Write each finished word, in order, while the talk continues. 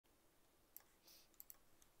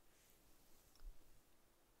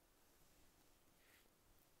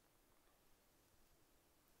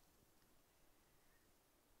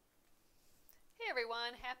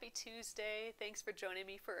everyone, happy Tuesday. Thanks for joining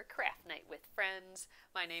me for a craft night with friends.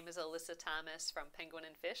 My name is Alyssa Thomas from Penguin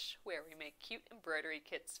and Fish, where we make cute embroidery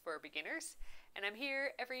kits for beginners. And I'm here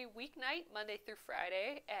every weeknight, Monday through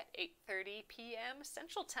Friday at 8:30 p.m.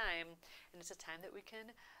 Central Time. And it's a time that we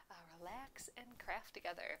can relax and craft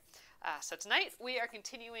together. So tonight we are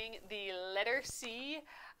continuing the letter C,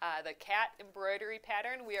 the cat embroidery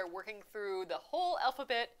pattern. We are working through the whole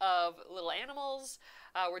alphabet of little animals.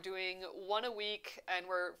 We're doing one a week, and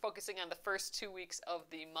we're focusing on the first 2 weeks of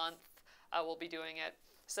the month. We'll be doing it.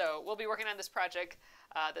 So we'll be working on this project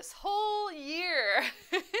this whole year.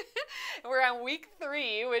 We're on week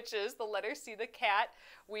 3, which is the letter C, the cat.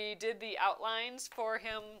 We did the outlines for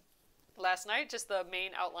him last night, just the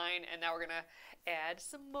main outline, and now we're gonna add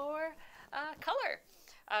some more color.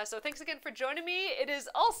 So thanks again for joining me. It is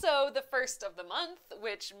also the first of the month,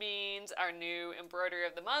 which means our new embroidery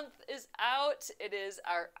of the month is out. It is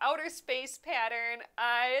our outer space pattern.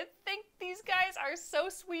 I think these guys are so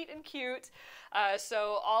sweet and cute.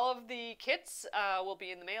 So all of the kits will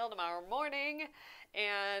be in the mail tomorrow morning,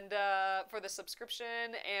 and for the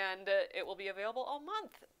subscription, and it will be available all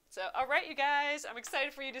month. So, all right, you guys, I'm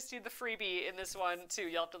excited for you to see the freebie in this one, too.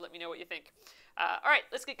 You'll have to let me know what you think. All right,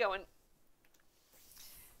 let's get going.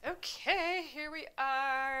 Okay, here we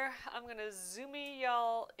are. I'm going to zoom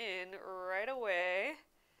y'all in right away.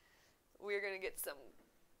 We're going to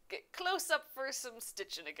get close up for some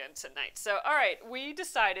stitching again tonight. So, all right, we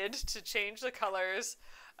decided to change the colors.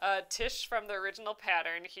 Tish from the original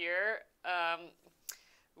pattern here.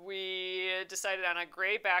 We decided on a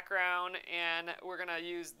gray background, and we're going to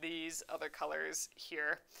use these other colors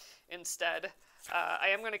here instead. I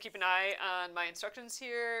am going to keep an eye on my instructions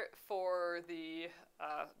here for the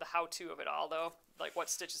how-to of it all, though, like what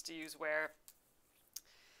stitches to use where.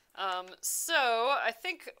 So I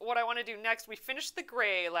think what I want to do next, we finished the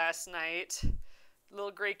gray last night, little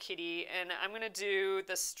gray kitty, and I'm going to do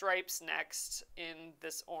the stripes next in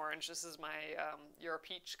this orange. This is my Euro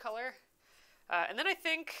Peach color. And then I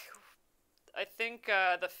think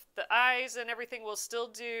the eyes and everything will still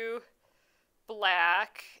do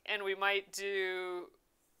black, and we might do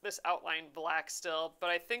this outline black still, but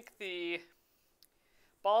I think the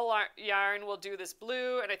ball yarn will do this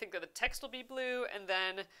blue, and I think that the text will be blue, and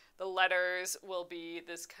then the letters will be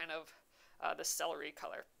this kind of the celery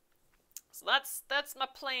color. So that's my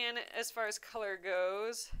plan as far as color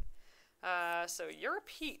goes. So you're a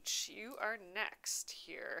peach. You are next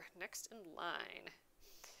here, next in line.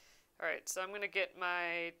 All right, so I'm going to get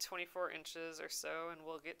my 24 inches or so, and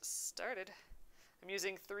we'll get started. I'm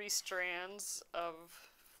using 3 strands of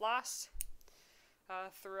floss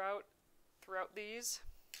throughout these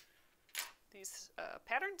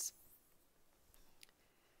patterns.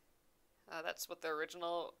 That's what the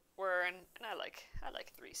original were, and I like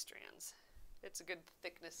 3 strands. It's a good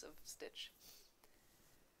thickness of stitch.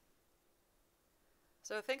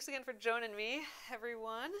 So thanks again for joining me,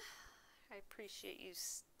 everyone. I appreciate you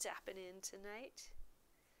stopping in tonight.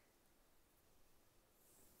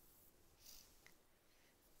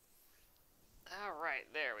 All right,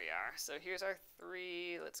 there we are. So here's our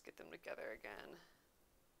 3. Let's get them together again.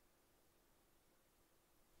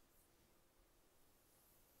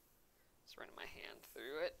 Just running my hand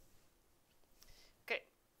through it. Okay,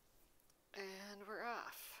 and we're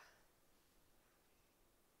off.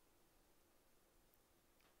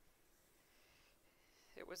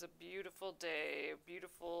 It was a beautiful day,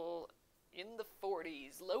 beautiful in the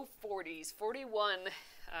 40s, low 40s, 41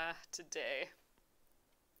 today.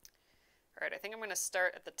 All right, I think I'm going to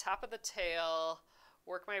start at the top of the tail,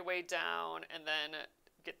 work my way down, and then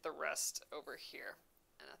get the rest over here.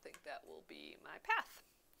 And I think that will be my path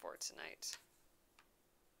for tonight.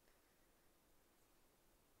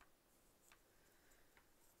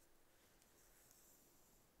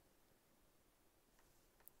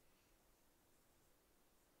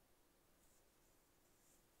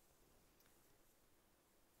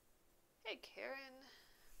 Hey, Karen.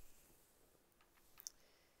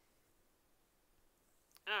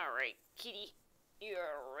 All right, kitty, you're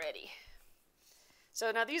ready.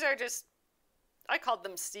 So now these are just, I called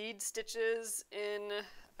them seed stitches in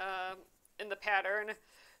the pattern.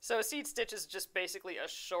 So a seed stitch is just basically a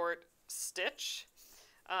short stitch.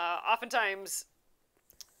 Oftentimes,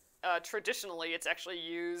 traditionally, it's actually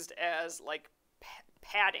used as like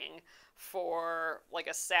padding for like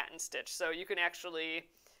a satin stitch. So you can actually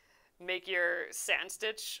make your satin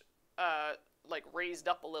stitch like raised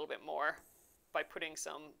up a little bit more by putting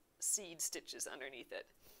some seed stitches underneath it.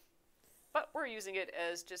 But we're using it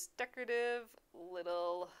as just decorative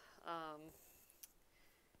little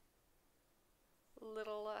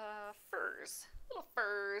furs. Little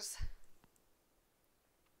furs.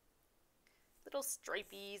 little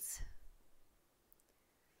stripies.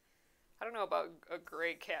 I don't know about a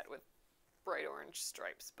gray cat with bright orange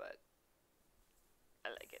stripes, but I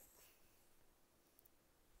like it.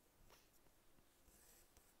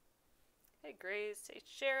 Hey Grace, hey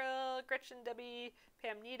Cheryl, Gretchen, Debbie,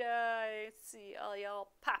 Pam, Nita, I see all y'all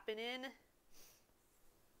popping in.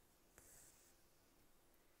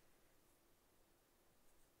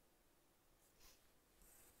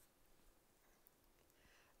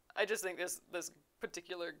 I just think this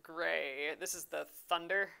particular gray, this is the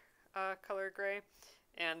Thunder color gray,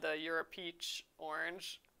 and the Euro Peach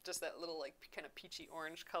orange, just that little like kind of peachy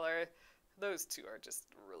orange color. Those two are just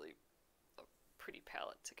really a pretty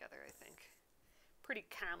palette together, I think. Pretty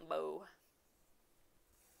combo.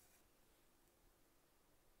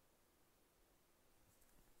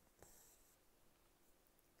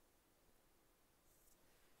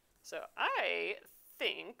 So I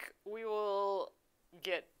think we will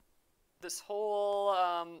get this whole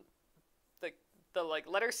the like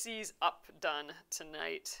letter C's up done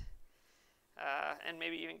tonight, and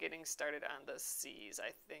maybe even getting started on the C's.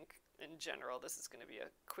 I think in general this is going to be a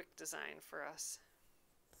quick design for us.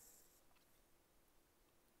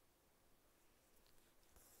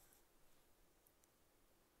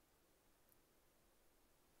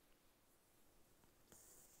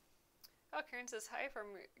 Oh, Karen says hi from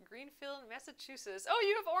Greenfield, Massachusetts. Oh,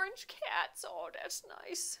 you have orange cats. Oh, that's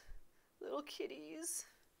nice. Little kitties.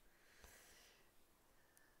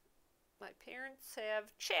 My parents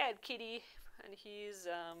have Chad Kitty, and he's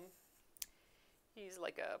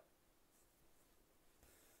like a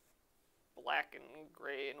black and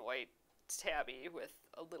gray and white tabby with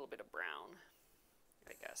a little bit of brown,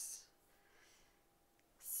 I guess.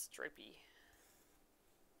 Stripy.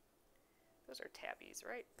 Those are tabbies,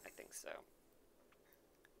 right? I think so.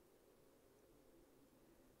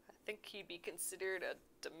 I think he'd be considered a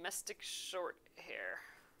domestic short hair,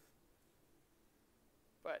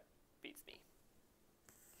 but beats me.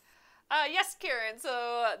 Yes, Karen.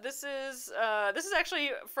 So this is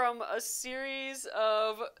actually from a series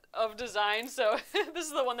of designs. So this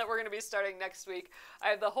is the one that we're going to be starting next week. I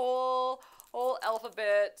have the whole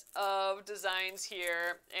alphabet of designs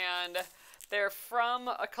here, and they're from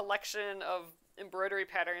a collection of embroidery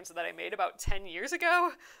patterns that I made about 10 years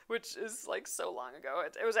ago, which is like so long ago.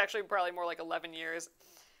 It was actually probably more like 11 years.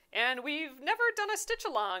 And we've never done a stitch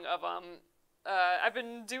along of them. I've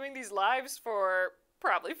been doing these lives for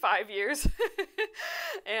probably 5 years.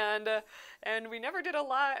 and we never did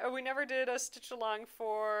a stitch along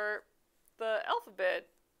for the alphabet,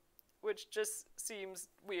 which just seems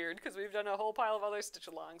weird because we've done a whole pile of other stitch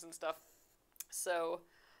alongs and stuff. So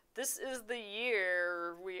this is the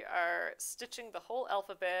year we are stitching the whole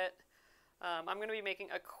alphabet. I'm going to be making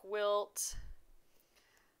a quilt.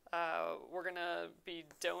 We're going to be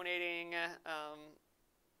donating,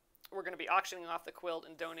 we're going to be auctioning off the quilt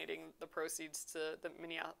and donating the proceeds to the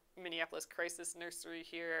Minneapolis Crisis Nursery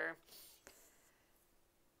here.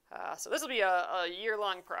 So this will be a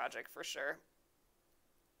year-long project for sure.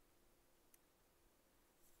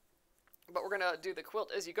 But we're going to do the quilt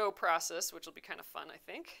as you go process, which will be kind of fun, I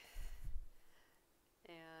think.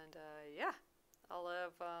 And yeah, I'll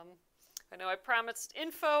have, I know I promised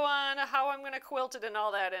info on how I'm going to quilt it and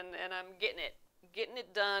all that, and I'm getting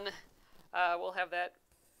it done. We'll have that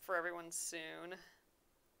for everyone soon.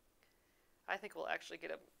 I think we'll actually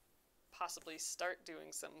get possibly start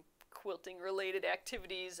doing some quilting related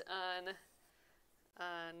activities on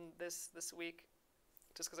this week,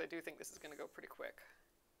 just because I do think this is going to go pretty quick.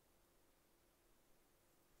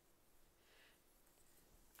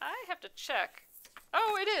 I have to check.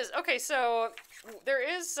 Oh, it is. Okay, so there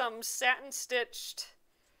is some satin stitched,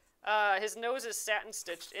 his nose is satin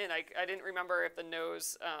stitched in. I didn't remember if the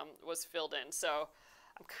nose was filled in, so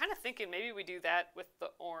I'm kind of thinking maybe we do that with the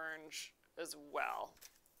orange as well.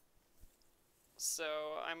 So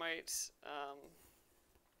I might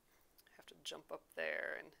have to jump up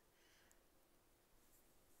there and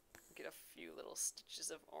get a few little stitches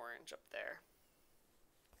of orange up there.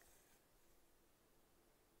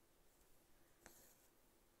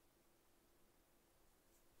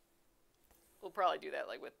 We'll probably do that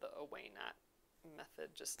like with the away knot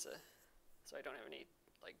method, just so I don't have any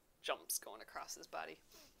like jumps going across his body.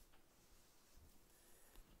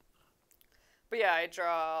 But yeah, I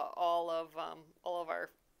draw all of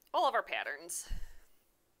our patterns.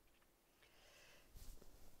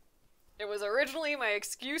 It was originally my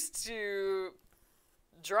excuse to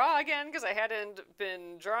draw again because I hadn't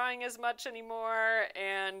been drawing as much anymore,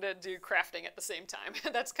 and do crafting at the same time.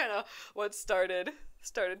 That's kind of what started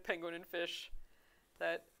Penguin and Fish,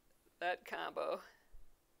 that combo.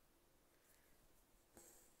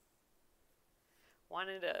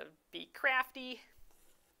 wanting to be crafty,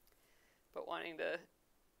 but wanting to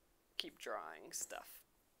keep drawing stuff.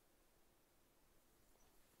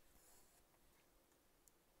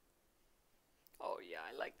 Oh yeah,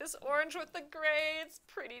 I like this orange with the gray. It's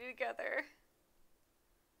pretty together.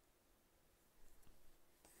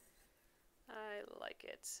 I like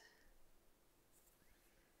it.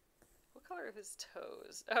 What color are his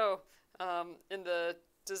toes? Oh, in the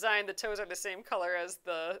design, the toes are the same color as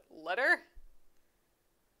the letter,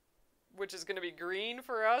 which is going to be green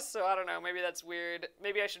for us, so I don't know, maybe that's weird.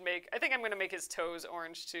 Maybe I should I think I'm going to make his toes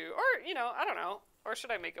orange too, or, you know, I don't know. Or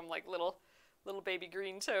should I make them like little baby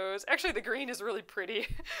green toes? Actually, the green is really pretty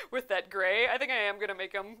with that gray. I think I am going to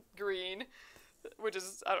make him green, which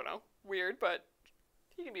is, I don't know, weird, but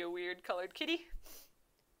he can be a weird colored kitty.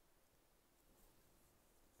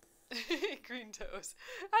 Green toes.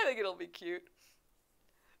 I think it'll be cute.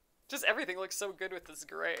 Just everything looks so good with this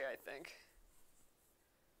gray, I think.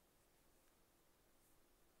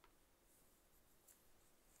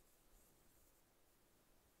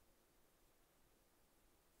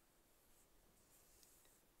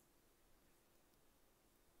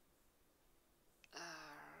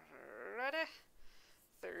 Alrighty.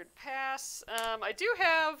 Third pass. I do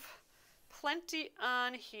have plenty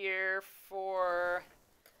on here for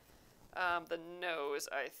the nose,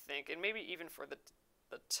 I think, and maybe even for the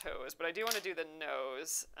toes, but I do want to do the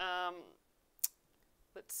nose.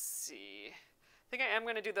 Let's see. I think I am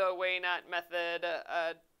going to do the away knot method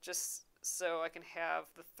just so I can have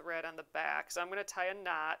the thread on the back. So I'm going to tie a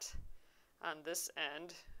knot on this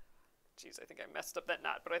end. Jeez, I think I messed up that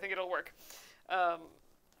knot, but I think it'll work.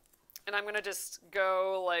 And I'm going to just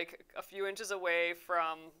go like a few inches away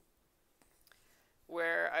from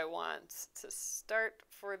where I want to start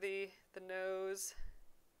for the nose.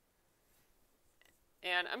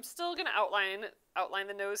 And I'm still going to outline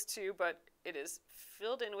the nose too, but it is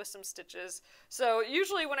filled in with some stitches. So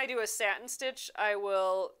usually when I do a satin stitch, I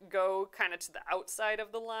will go kind of to the outside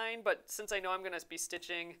of the line, but since I know I'm going to be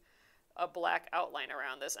stitching a black outline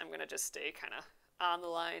around this, I'm going to just stay kind of on the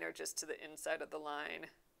line or just to the inside of the line.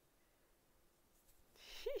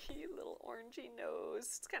 Little orangey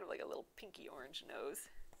nose. It's kind of like a little pinky orange nose.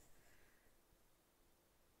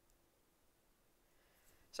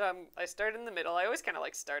 So I start in the middle. I always kind of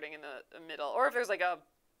like starting in the middle, or if there's like a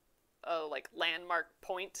like landmark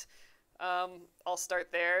point, I'll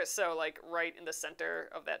start there. So like right in the center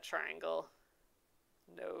of that triangle.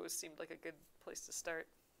 Nose seemed like a good place to start.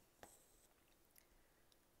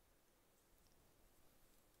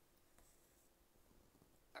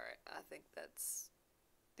 All right, I think that's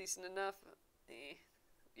decent enough.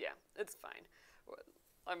 Yeah, it's fine.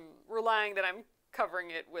 I'm relying that I'm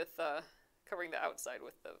covering it with covering the outside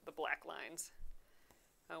with the black lines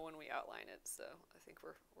when we outline it, so I think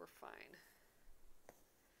we're fine.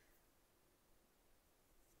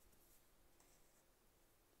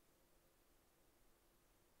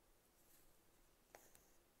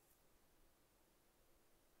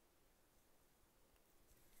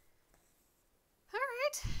 All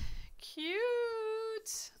right,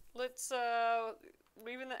 cute. Let's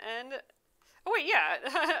weave in the end. Oh wait, yeah,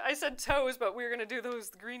 I said toes, but we were gonna do those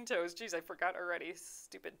green toes. Jeez, I forgot already.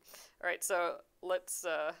 Stupid. All right, so let's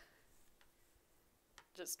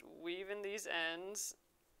just weave in these ends,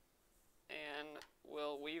 and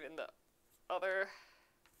we'll weave in the other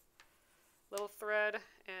little thread,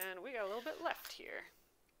 and we got a little bit left here.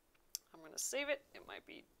 I'm gonna save it. It might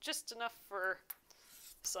be just enough for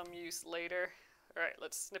some use later. All right,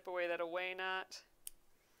 let's snip away that away knot.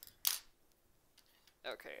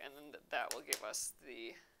 Okay, and then that will give us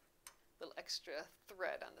the little extra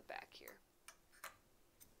thread on the back here.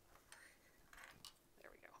 There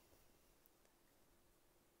we go.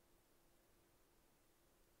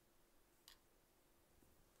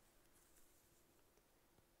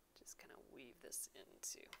 Just kind of weave this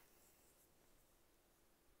into.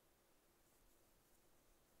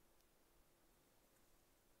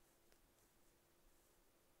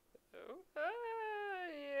 Oh,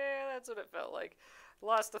 yeah, that's what it felt like.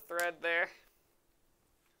 Lost a thread there. I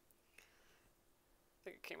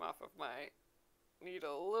think it came off of my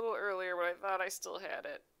needle a little earlier, but I thought I still had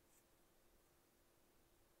it.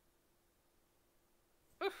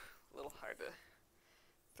 Oof, a little hard to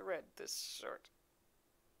thread this short.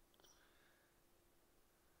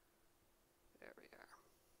 There we are.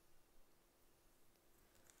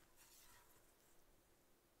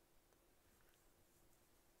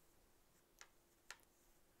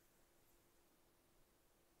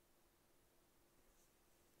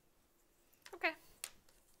 Okay.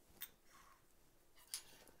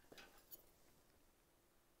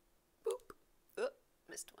 Boop. Oh,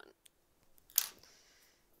 missed one.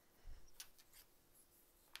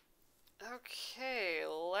 Okay,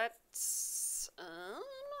 let's,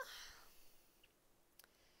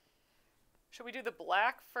 should we do the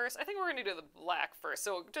black first? I think we're gonna do the black first,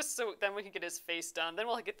 so just so then we can get his face done, then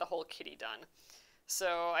we'll get the whole kitty done.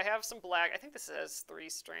 So I have some black, I think this has 3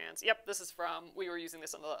 strands. Yep, this is from, we were using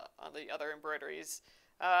this on the other embroideries.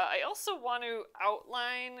 I also want to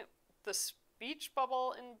outline the speech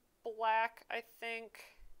bubble in black, I think.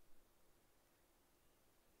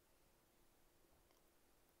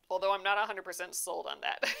 Although I'm not 100% sold on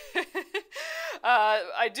that.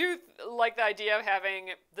 I do like the idea of having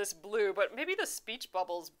this blue, but maybe the speech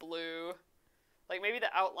bubble's blue. Like maybe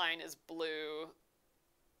the outline is blue.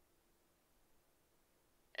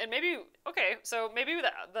 And maybe, okay, so maybe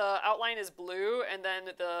the outline is blue and then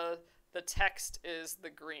the text is the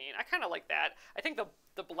green. I kind of like that. I think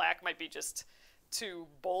the black might be just too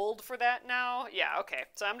bold for that now. Yeah, okay.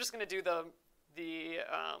 So I'm just going to do the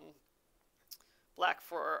black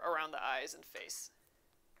for around the eyes and face.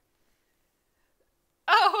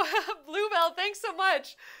 Oh, Bluebell, thanks so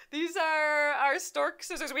much. These are our stork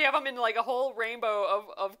scissors. We have them in like a whole rainbow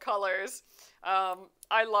of colors.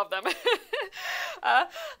 I love them.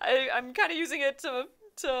 I'm kind of using it to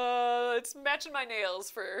it's matching my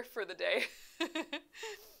nails for the day.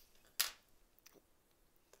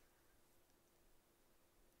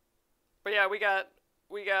 But yeah, we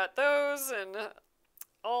got those and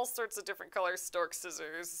all sorts of different color stork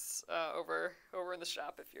scissors over in the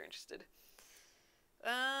shop if you're interested.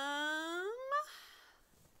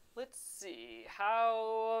 Let's see.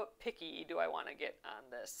 How picky do I want to get on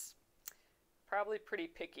this? Probably pretty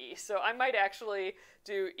picky. So I might actually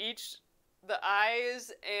do the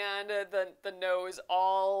eyes and the nose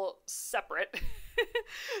all separate.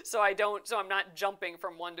 So I'm not jumping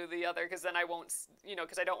from one to the other, because then I won't,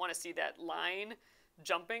 because I don't want to see that line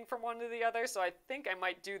jumping from one to the other. So I think I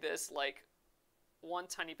might do this like one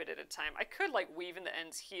tiny bit at a time. I could like weave in the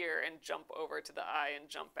ends here and jump over to the eye and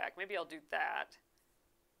jump back. Maybe I'll do that.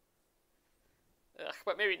 Ugh,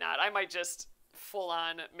 but maybe not. I might just full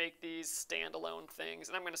on make these standalone things.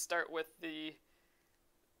 And I'm going to start with the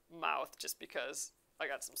mouth just because I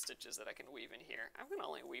got some stitches that I can weave in here. I'm going to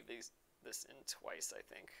only weave this in twice, I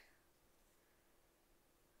think.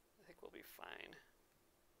 I think we'll be fine.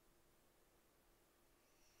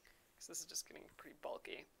 Because this is just getting pretty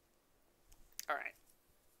bulky. All right.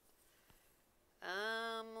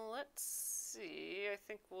 Let's see. I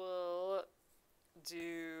think we'll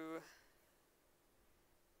do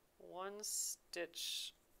one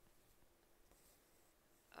stitch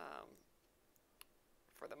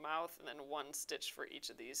for the mouth and then one stitch for each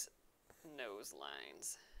of these nose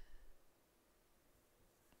lines.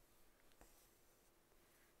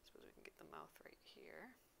 Suppose we can get the mouth right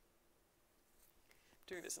here.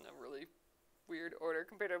 Doing this in a really weird order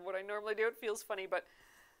compared to what I normally do. It feels funny, but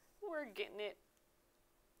we're getting it.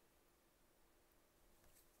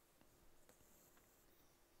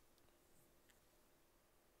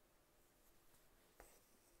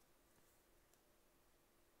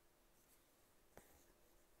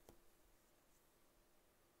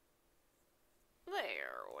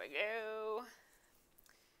 There we go.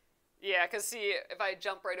 Yeah, because see, if I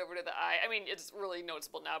jump right over to the eye, I mean, it's really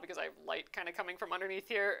noticeable now because I have light kind of coming from underneath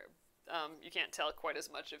here. You can't tell quite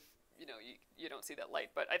as much if, you don't see that light.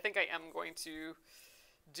 But I think I am going to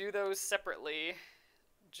do those separately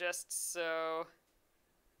just so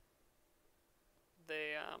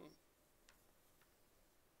they,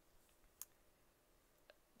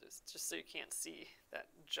 just so you can't see that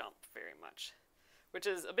jump very much. Which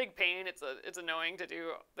is a big pain. It's annoying to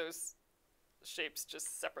do those shapes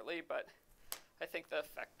just separately, but I think the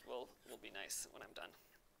effect will be nice when I'm done.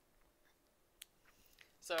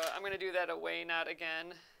 So I'm going to do that away knot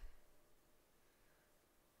again.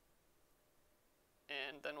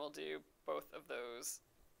 And then we'll do both of those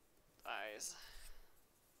eyes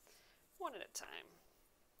one at a time.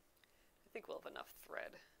 I think we'll have enough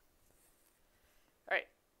thread. All right.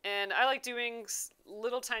 And I like doing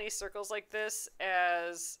little tiny circles like this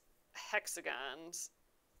as hexagons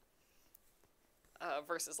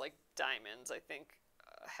versus like diamonds. I think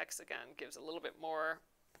a hexagon gives a little bit more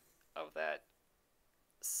of that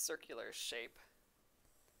circular shape.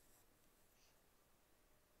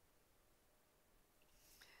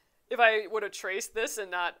 If I would have traced this and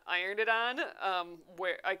not ironed it on,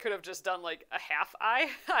 where I could have just done like a half eye.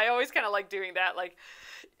 I always kind of like doing that. Like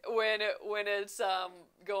when it's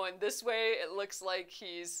going this way, it looks like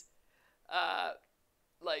he's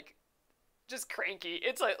like just cranky.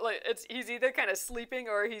 It's like he's either kind of sleeping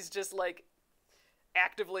or he's just like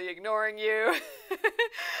actively ignoring you.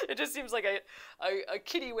 It just seems like a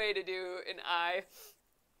kiddie way to do an eye.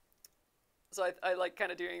 So I like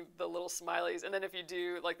kind of doing the little smileys. And then if you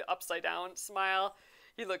do like the upside down smile,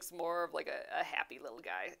 he looks more of like a happy little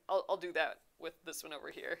guy. I'll do that with this one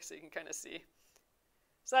over here so you can kind of see.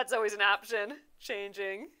 So that's always an option.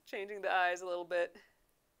 Changing the eyes a little bit.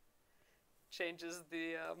 Changes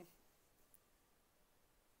the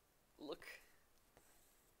look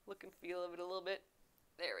and feel of it a little bit.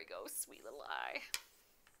 There we go, sweet little eye.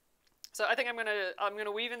 So I think I'm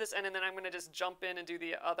gonna weave in this end, and then I'm gonna just jump in and do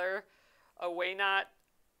the other away knot,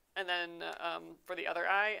 and then for the other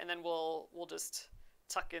eye, and then we'll just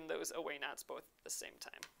tuck in those away knots both at the same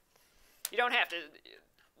time. You don't have to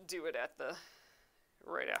do it at the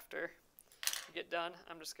right after you get done.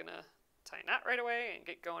 I'm just gonna tie a knot right away and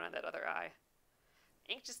get going on that other eye.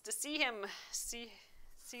 Anxious to see him, see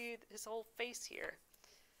his whole face here.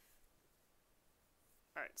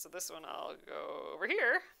 All right, so this one I'll go over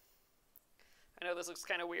here. I know this looks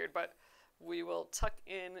kind of weird, but we will tuck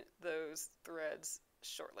in those threads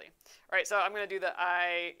shortly. All right, so I'm going to do the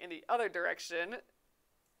eye in the other direction.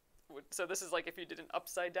 So this is like if you did an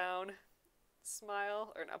upside down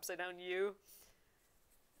smile or an upside down U.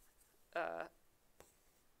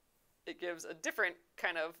 It gives a different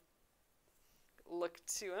kind of look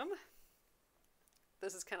to him.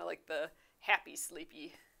 This is kind of like the happy,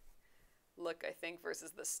 sleepy look, I think,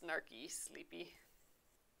 versus the snarky, sleepy.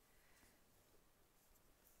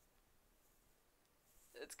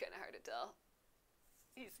 It's kind of hard to tell.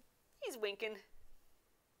 He's winking.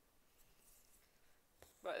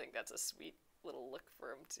 But I think that's a sweet little look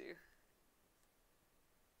for him too.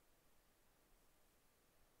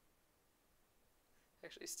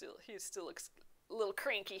 Actually, he still looks a little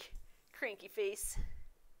cranky face.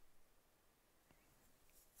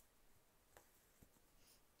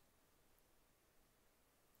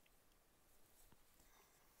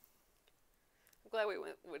 I'm glad we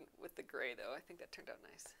went with the gray though. I think that turned out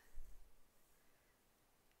nice.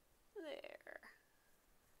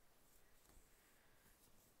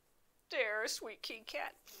 There, sweet kitty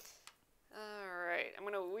cat. All right, I'm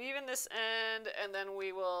gonna weave in this end, and then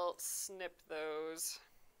we will snip those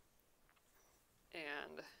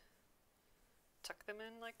and tuck them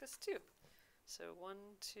in like this too. So 1,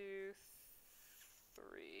 2,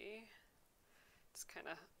 3. It's kind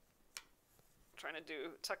of trying to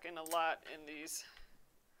tuck in a lot in these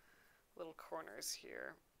little corners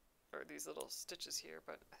here, or these little stitches here,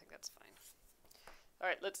 but I think that's fine. All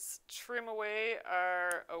right, let's trim away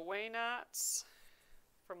our away knots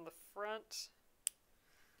from the front.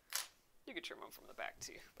 You could trim them from the back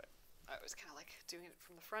too, but I always kind of like doing it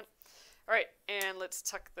from the front. All right, and let's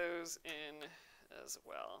tuck those in as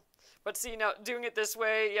well. But see, now doing it this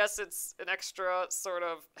way, yes, it's an extra sort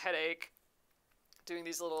of headache doing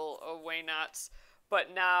these little away knots,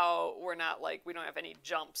 but now we're not like, we don't have any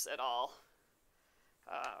jumps at all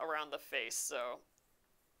around the face. So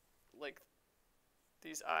like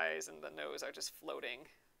these eyes and the nose are just floating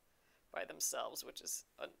by themselves, which is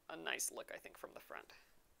a nice look, I think, from the front.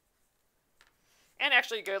 And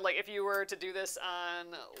actually good, like if you were to do this on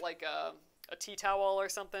like a tea towel or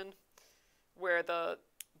something where the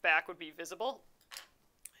back would be visible,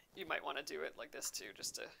 you might want to do it like this too,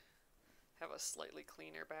 just to have a slightly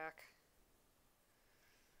cleaner back.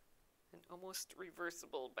 An almost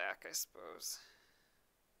reversible back, I suppose.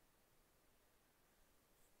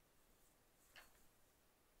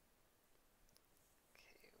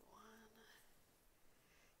 Okay, 1.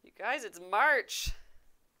 You guys, it's March.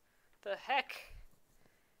 The heck?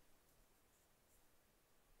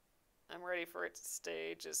 I'm ready for it to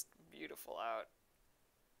stay just beautiful out.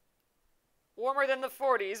 Warmer than the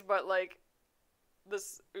 40s, but like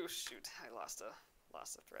this, oh shoot, I lost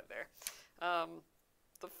a thread there.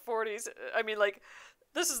 The 40s, I mean, like,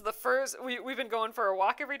 this is the first, we've been going for a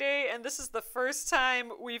walk every day, and this is the first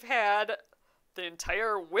time we've had the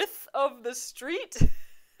entire width of the street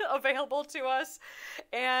available to us,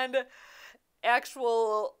 and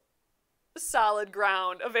actual solid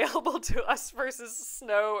ground available to us versus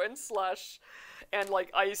snow and slush and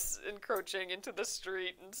like ice encroaching into the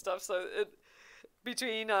street and stuff. So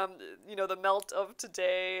between you know, the melt of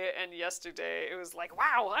today and yesterday, it was like,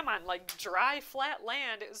 wow, I'm on like dry flat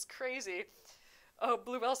land. It was crazy. Oh,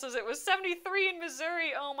 Bluebell says it was 73 in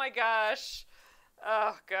Missouri. Oh my gosh.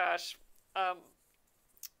 Oh gosh.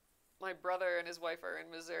 My brother and his wife are in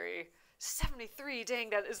Missouri. 73, dang,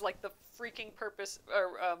 that is like the freaking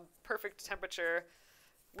perfect temperature.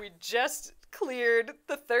 We just cleared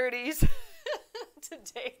the 30s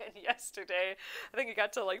today and yesterday. I think it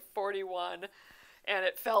got to like 41. and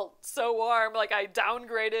it felt so warm. Like I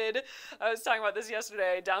was talking about this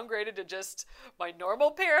yesterday, I downgraded to just my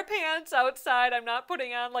normal pair of pants outside. I'm not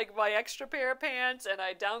putting on like my extra pair of pants, and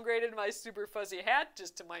I downgraded my super fuzzy hat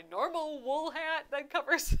just to my normal wool hat that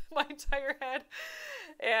covers my entire head,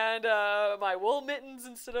 and my wool mittens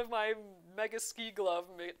instead of my mega ski glove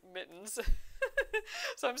mittens.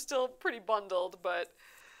 So I'm still pretty bundled, but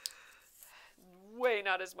way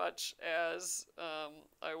not as much as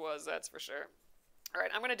I was, that's for sure. All right,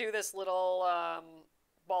 I'm going to do this little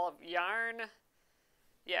ball of yarn.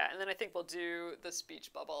 Yeah, and then I think we'll do the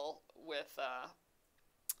speech bubble with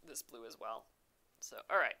this blue as well. So,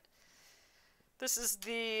 all right. This is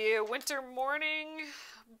the Winter Morning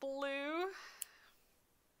blue.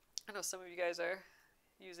 I know some of you guys are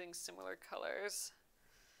using similar colors.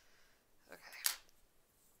 Okay.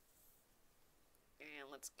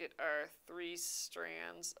 And let's get our 3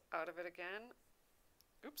 strands out of it again.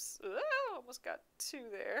 Oops, oh, almost got 2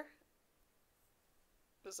 there.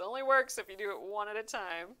 This only works if you do it one at a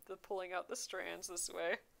time, the pulling out the strands this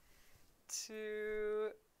way.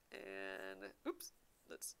 2, and oops,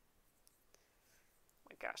 oh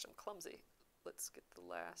my gosh, I'm clumsy. Let's get the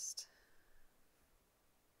last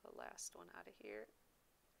one out of here.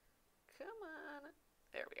 Come on,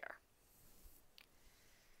 there we are.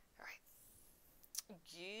 All right,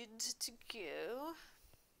 good to go.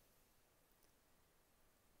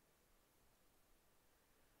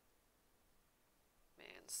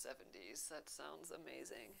 Man, 70s, that sounds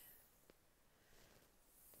amazing.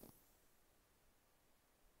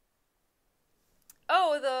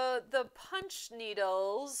 Oh, the punch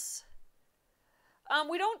needles.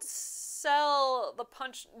 We don't sell the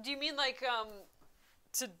punch. Do you mean like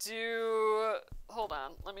to do? Hold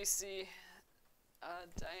on, let me see.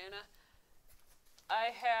 Diana,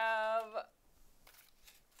 I have.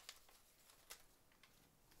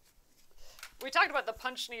 We talked about the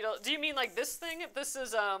punch needle. Do you mean like this thing? This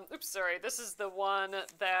is oops, sorry. This is the one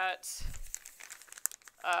that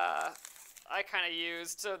I kind of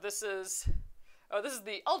used. So this is. Oh, this is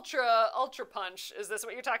the ultra punch. Is this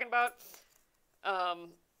what you're talking about? To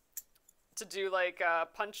do like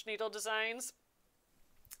punch needle designs.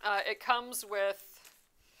 It comes where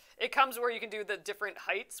you can do the different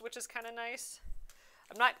heights, which is kind of nice.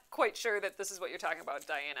 I'm not quite sure that this is what you're talking about,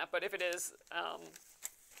 Diana, but if it is,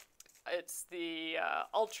 it's the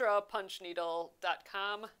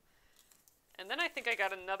ultrapunchneedle.com. And then I think I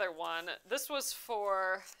got another one. This was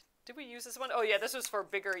for, did we use this one? Oh yeah, this was for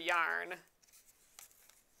bigger yarn.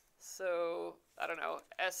 So, I don't know,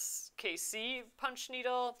 SKC punch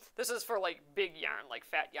needle. This is for like big yarn, like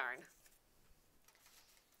fat yarn.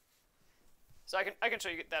 So I can show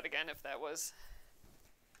you that again if that was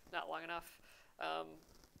not long enough.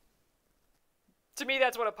 To me,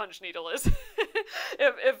 that's what a punch needle is.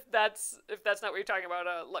 if that's not what you're talking about,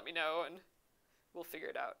 let me know and we'll figure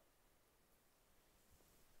it out.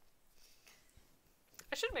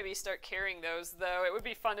 I should maybe start carrying those though. It would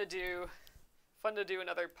be fun to do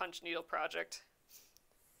another punch needle project.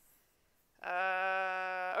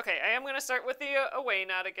 Okay, I am going to start with the away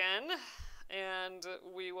knot again, and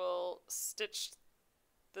we will stitch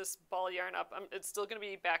this ball yarn up. It's still going to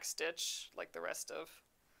be back stitch like the rest of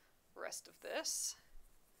this.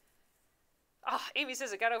 Ah, oh, Amy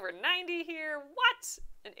says it got over 90 here. What?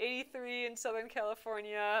 And 83 in Southern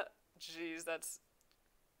California. Jeez, that's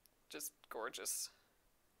just gorgeous.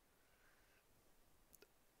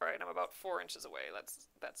 All right, I'm about 4 inches away.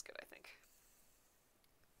 That's good, I think.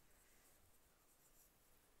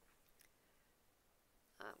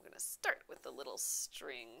 I'm going to start with the little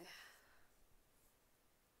string.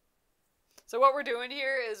 So what we're doing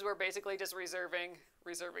here is we're basically just reserving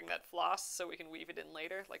that floss so we can weave it in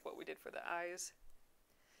later, like what we did for the eyes.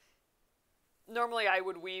 Normally I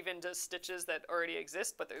would weave into stitches that already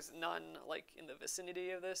exist, but there's none like in the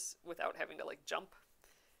vicinity of this without having to like jump.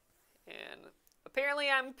 And apparently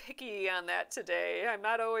I'm picky on that today. I'm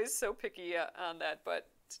not always so picky on that, but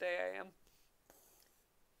today I am.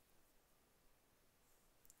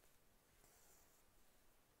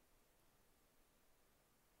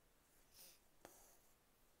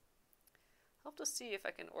 I'll have to see if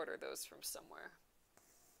I can order those from somewhere.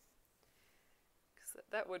 Because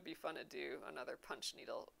that would be fun to do, another punch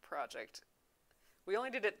needle project. We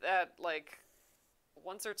only did it like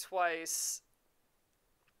once or twice.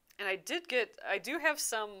 And I do have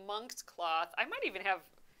some monked cloth. I might even have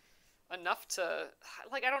enough to,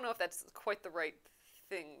 like, I don't know if that's quite the right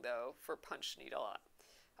thing, though, for punch needle.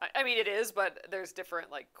 I mean, it is, but there's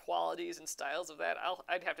different, like, qualities and styles of that.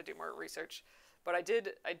 I'd have to do more research. But I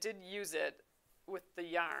did use it with the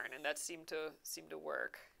yarn, and that seemed to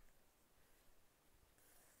work.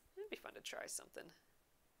 It'd be fun to try something.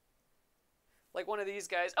 Like one of these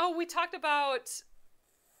guys. Oh, we talked about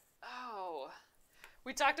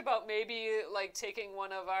maybe like taking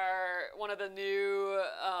one of our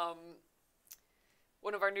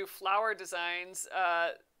new flower designs.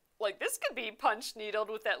 Like this could be punch needled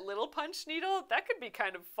with that little punch needle. That could be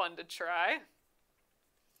kind of fun to try.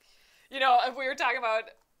 You know, if we were talking about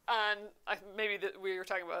we were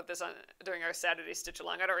talking about this during our Saturday stitch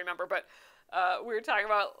along. I don't remember, but we were talking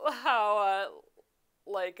about how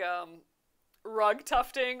rug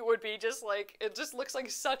tufting would be just like, it just looks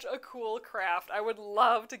like such a cool craft. I would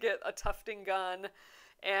love to get a tufting gun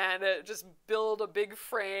and just build a big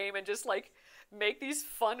frame and just like make these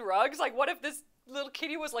fun rugs. Like what if this little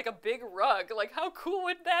kitty was like a big rug? Like how cool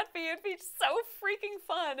would that be? It'd be so freaking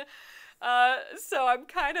fun. So I'm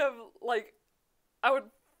kind of like, I would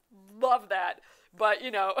love that, but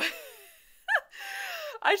you know,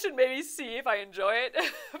 I should maybe see if I enjoy it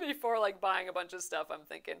before like buying a bunch of stuff, I'm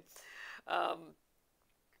thinking.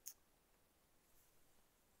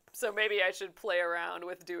 So maybe I should play around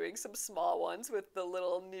with doing some small ones with the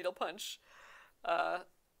little needle punch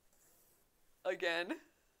again.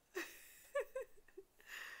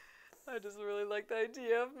 I just really like the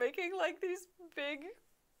idea of making like these big,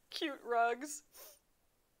 cute rugs.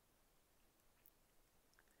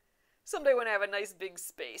 Someday when I have a nice big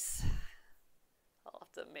space, I'll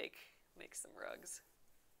have to make some rugs.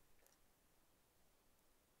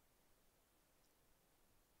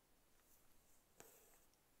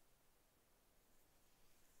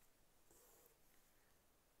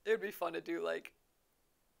 It would be fun to do like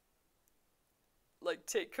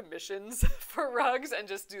take commissions for rugs and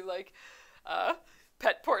just do like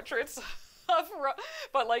pet portraits of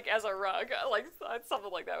but like as a rug. Like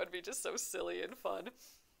something like that would be just so silly and fun.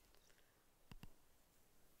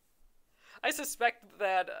 I suspect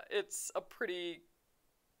that it's a pretty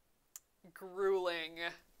grueling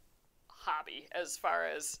hobby as far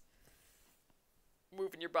as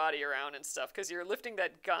moving your body around and stuff, because you're lifting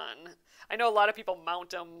that gun. I know a lot of people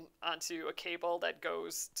mount them onto a cable that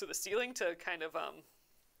goes to the ceiling to kind of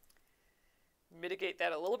mitigate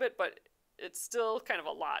that a little bit, but it's still kind of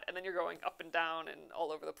a lot. And then you're going up and down and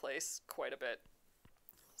all over the place quite a bit.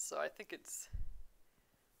 So I think it's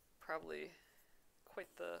probably quite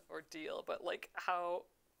the ordeal, but like how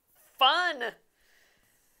fun!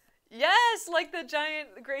 Yes, like the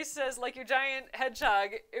giant, Grace says, like your giant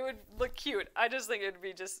hedgehog, it would look cute. I just think it'd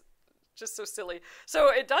be just so silly. So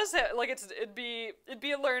it does have, like it'd be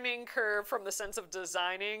a learning curve from the sense of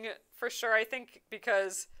designing for sure, I think,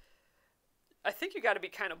 because I think you got to be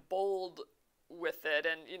kind of bold with it,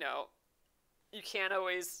 and you know, you can't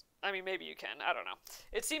always, I mean, maybe you can, I don't know.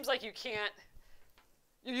 It seems like you can't,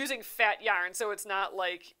 you're using fat yarn, so it's not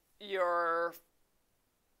like your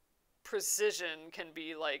precision can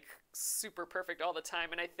be like super perfect all the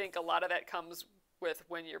time, and I think a lot of that comes with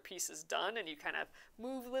when your piece is done and you kind of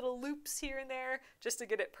move little loops here and there just to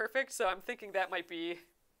get it perfect. So I'm thinking that might be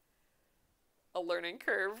a learning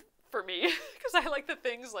curve for me because I like the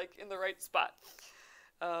things like in the right spot.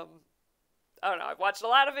 I don't know, I've watched a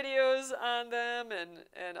lot of videos on them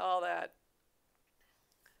and all that.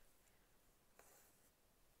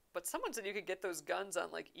 But someone said you could get those guns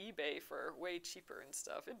on like eBay for way cheaper and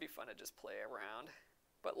stuff. It'd be fun to just play around.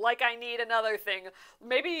 But like I need another thing.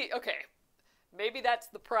 Maybe, okay, maybe that's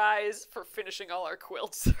the prize for finishing all our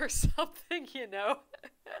quilts or something, you know?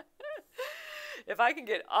 If I can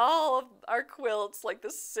get all of our quilts, like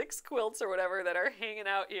the 6 quilts or whatever that are hanging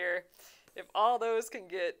out here, if all those can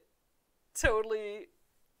get totally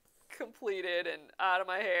completed and out of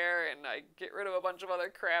my hair and I get rid of a bunch of other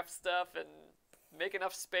craft stuff and make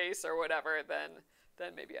enough space or whatever, then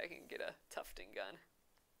maybe I can get a tufting gun.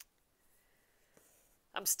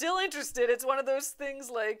 I'm still interested. It's one of those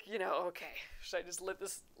things like, you know, okay, should I just let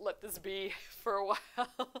this be for a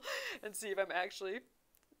while and see if I'm actually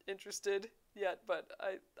interested yet? But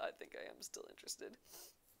I think I am still interested.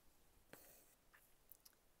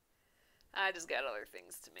 I just got other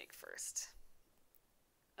things to make first.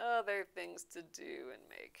 Other things to do and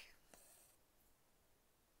make.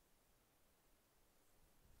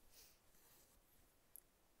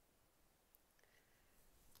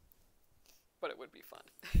 But it would be fun.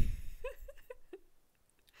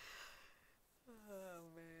 Oh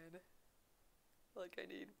man. Like I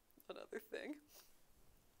need another thing.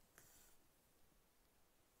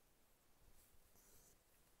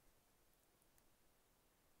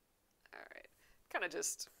 Alright. Kind of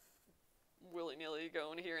just willy-nilly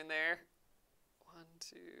going here and there. 1,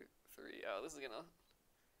 2, 3. Oh, this is gonna,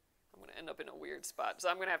 I'm gonna end up in a weird spot. So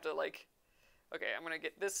I'm gonna have to like, okay, I'm gonna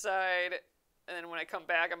get this side and then when I come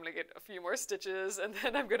back, I'm gonna get a few more stitches, and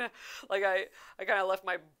then I'm gonna, like, I kind of left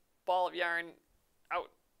my ball of yarn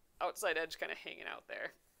outside edge kind of hanging out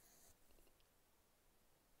there.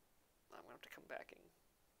 I'm gonna have to come back and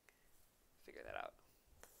figure that out.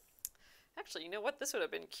 Actually, you know what? This would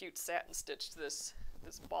have been cute satin stitched, this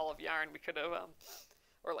ball of yarn. We could have,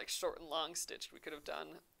 or like short and long stitched. We could have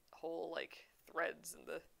done whole like threads in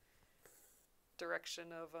the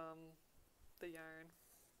direction of the yarn.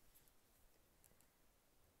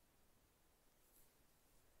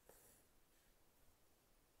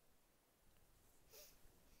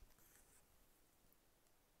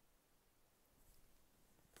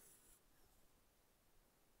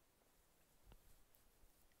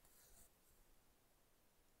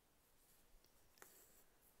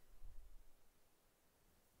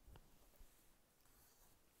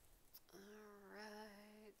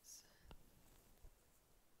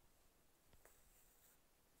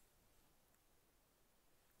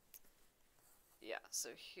 Yeah, so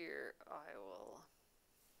here I will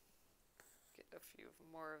get a few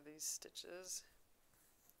more of these stitches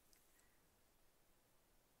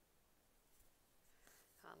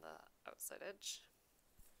on the outside edge.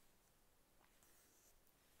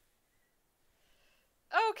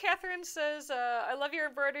 Oh, Catherine says, I love your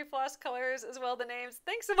embroidery floss colors as well, the names.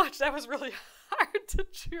 Thanks so much. That was really hard to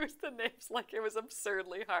choose the names. Like, it was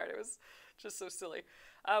absurdly hard. It was just so silly.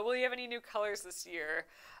 Will you have any new colors this year?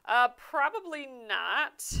 Probably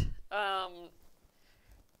not.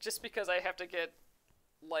 Just because I have to get,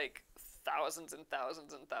 like, thousands and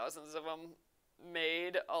thousands and thousands of them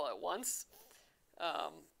made all at once.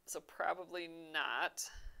 So probably not.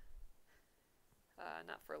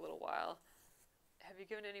 Not for a little while. Have you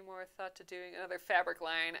given any more thought to doing another fabric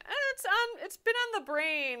line? It's been on the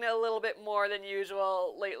brain a little bit more than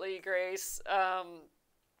usual lately, Grace.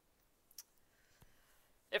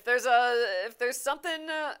 If there's something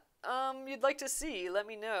you'd like to see, let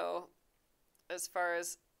me know. As far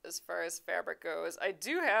as fabric goes, I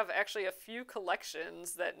do have actually a few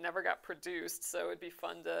collections that never got produced, so it'd be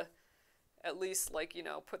fun to at least, like, you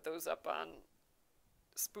know, put those up on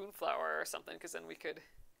Spoonflower or something, because then we could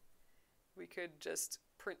just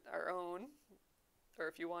print our own, or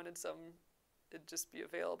if you wanted some, it'd just be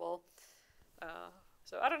available.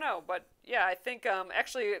 So I don't know, but yeah, I think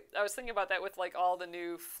actually I was thinking about that with like all the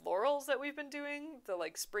new florals that we've been doing, the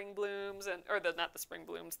like spring blooms not the spring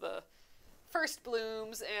blooms, the first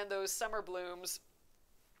blooms and those summer blooms.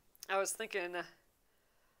 I was thinking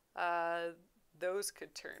those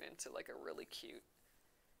could turn into like a really cute,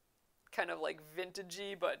 kind of like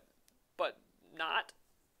vintagey but not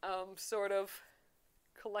sort of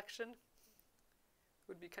collection.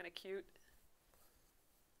 Would be kind of cute.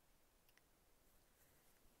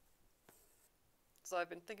 So I've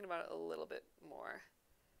been thinking about it a little bit more.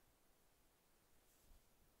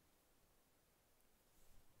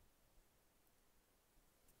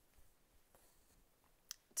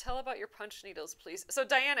 Tell about your punch needles, please. So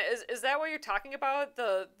Diana, is that what you're talking about?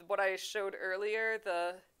 What I showed earlier,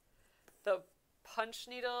 the punch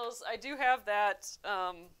needles? I do have that.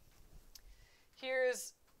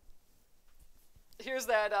 Here's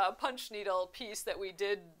that punch needle piece that we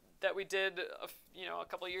did a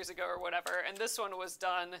couple years ago or whatever, and this one was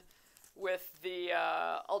done with the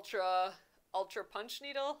ultra punch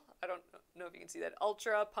needle. I don't know if you can see that.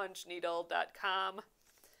 ultrapunchneedle.com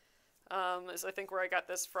is I think where I got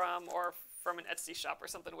this from, or from an Etsy shop or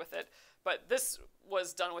something with it. But this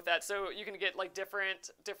was done with that, so you can get like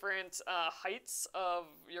different heights of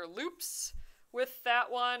your loops with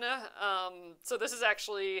that one. So this is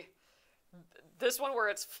actually this one where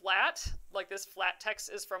it's flat, like this flat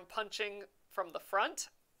text is from punching from the front,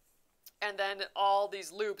 and then all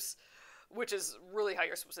these loops, which is really how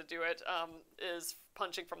you're supposed to do it, is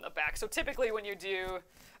punching from the back. So typically when you do,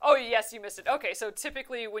 oh yes, you missed it. Okay, so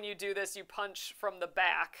typically when you do this, you punch from the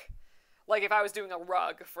back. Like if I was doing a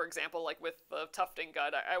rug, for example, like with the tufting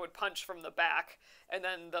gut, I would punch from the back, and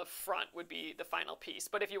then the front would be the final piece.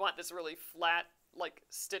 But if you want this really flat, like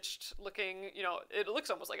stitched looking, you know, it looks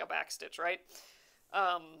almost like a back stitch, right?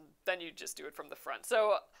 Then you just do it from the front.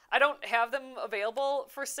 So I don't have them available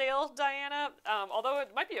for sale, Diana, although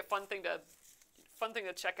it might be a fun thing to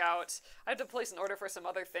check out. I have to place an order for some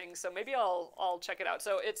other things, so maybe I'll check it out.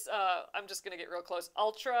 So it's I'm just gonna get real close.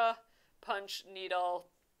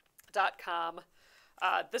 ultrapunchneedle.com.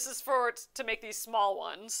 This is to make these small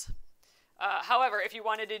ones. However, if you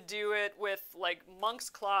wanted to do it with like monk's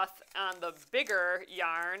cloth on the bigger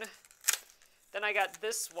yarn, then I got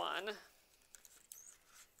this one.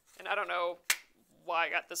 And I don't know why I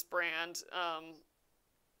got this brand.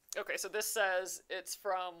 Okay, so this says it's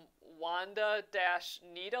from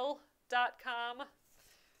wanda-needle.com. skcloth.com.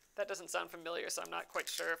 That doesn't sound familiar, so I'm not quite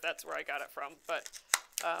sure if that's where I got it from, but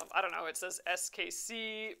I don't know. It says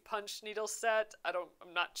SKC punch needle set.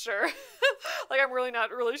 I'm not sure. Like, I'm really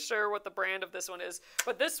not really sure what the brand of this one is,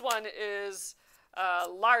 but this one is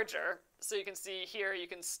larger, so you can see here you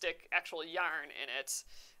can stick actual yarn in it.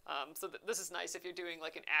 So this is nice if you're doing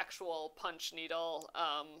like an actual punch needle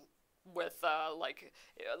with like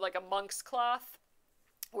a monk's cloth,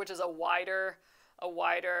 which is a wider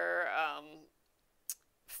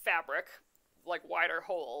fabric, like wider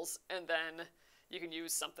holes, and then you can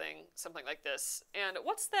use something like this. And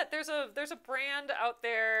what's that? There's a brand out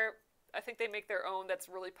there. I think they make their own that's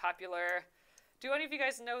really popular. Do any of you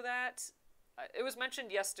guys know that? It was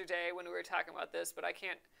mentioned yesterday when we were talking about this, but I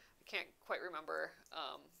can't quite remember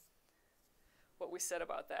what we said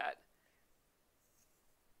about that.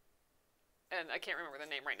 And I can't remember the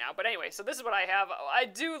name right now. But anyway, so this is what I have. I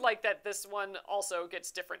do like that this one also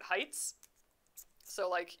gets different heights. So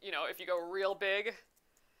like, you know, if you go real big,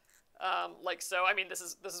 like so, I mean, this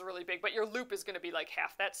is really big, but your loop is going to be like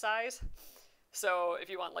half that size. So if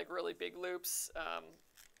you want like really big loops,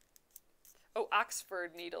 oh,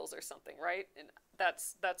 Oxford needles or something, right? And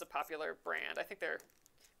that's a popular brand. I think they're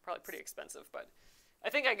probably pretty expensive, but I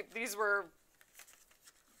think this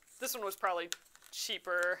one was probably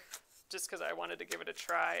cheaper just because I wanted to give it a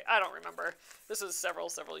try. I don't remember. This was several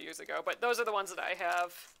years ago, but those are the ones that I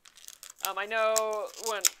have.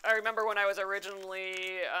 I remember when I was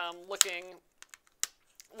originally looking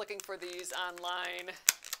for these online,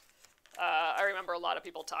 I remember a lot of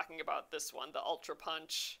people talking about this one, the Ultra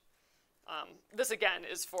Punch. This again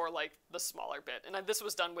is for like the smaller bit, and this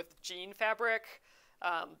was done with jean fabric.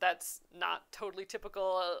 That's not totally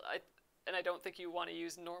typical, and I don't think you want to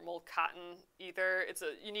use normal cotton either.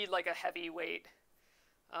 You need like a heavyweight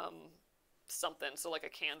something, so like a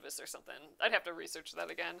canvas or something. I'd have to research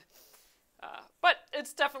that again. But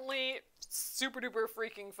it's definitely super duper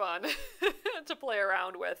freaking fun to play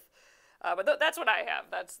around with. But that's what I have.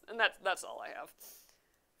 That's all I have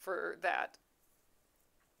for that.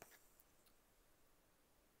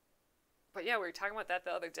 But yeah, we were talking about that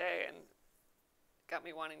the other day, and it got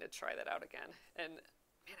me wanting to try that out again. And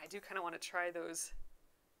man, I do kind of want to try those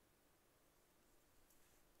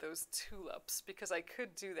tulips, because I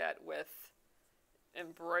could do that with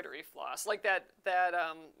embroidery floss, like that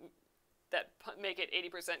make it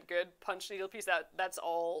 80% good punch needle piece. That's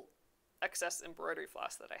all excess embroidery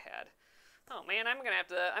floss that I had. Oh man, I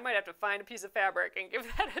might have to find a piece of fabric and give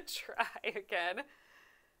that a try again.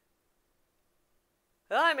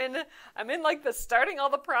 Well, I'm in like the starting all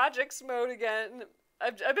the projects mode again.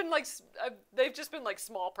 They've just been like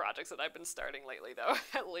small projects that I've been starting lately, though.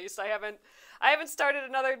 At least I haven't started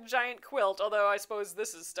another giant quilt, although I suppose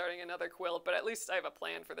this is starting another quilt, but at least I have a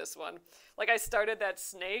plan for this one. Like, I started that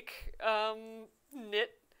snake knit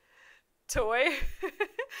toy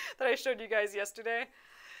that I showed you guys yesterday,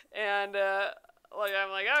 and I'm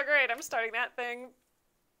like, oh great, I'm starting that thing.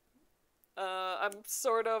 I'm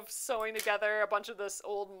sort of sewing together a bunch of this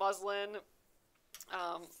old muslin,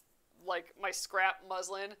 like my scrap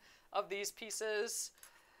muslin of these pieces.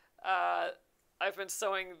 I've been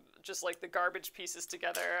sewing just like the garbage pieces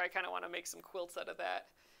together. I kind of want to make some quilts out of that.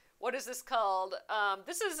 What is this called?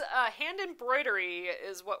 This is hand embroidery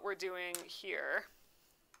is what we're doing here.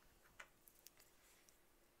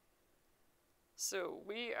 So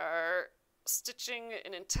we are stitching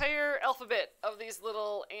an entire alphabet of these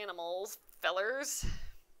little animals, fellers.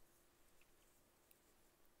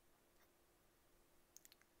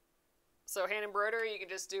 So hand embroidery you can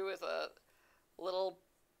just do with a little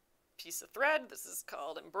piece of thread. This is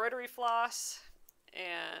called embroidery floss,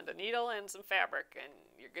 and a needle and some fabric, and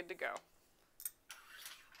you're good to go.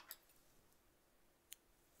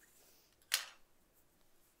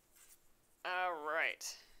 All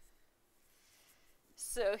right.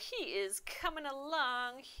 So he is coming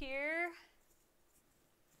along here.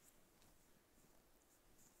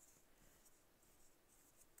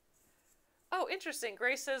 Oh, interesting.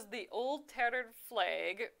 Grace says the Old Tattered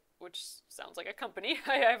Flag, which sounds like a company,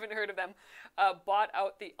 I haven't heard of them, bought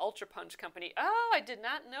out the Ultra Punch company. Oh, I did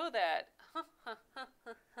not know that.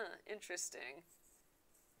 Interesting.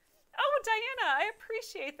 Oh, Diana, I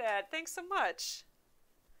appreciate that. Thanks so much.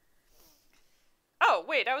 Oh,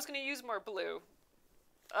 wait, I was going to use more blue.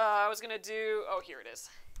 I was going to do, oh, here it is.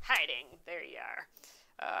 Hiding. There you are.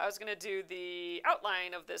 I was going to do the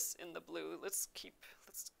outline of this in the blue. Let's keep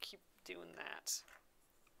doing that.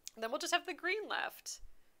 And then we'll just have the green left.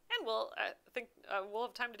 And I think we'll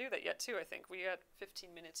have time to do that yet, too, I think. We got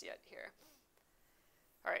 15 minutes yet here.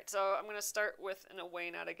 All right, so I'm going to start with an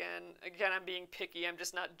away knot again. Again, I'm being picky. I'm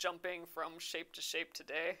just not jumping from shape to shape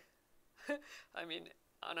today. I mean,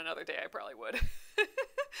 on another day I probably would.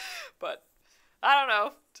 But I don't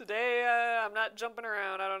know. Today I'm not jumping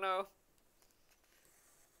around. I don't know.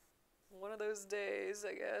 One of those days,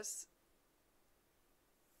 I guess.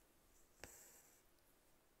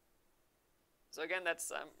 So again,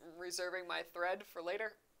 I'm reserving my thread for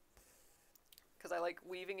later, because I like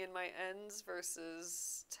weaving in my ends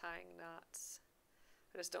versus tying knots.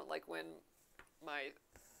 I just don't like when my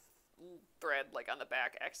thread, like on the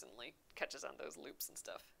back, accidentally catches on those loops and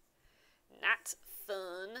stuff. Not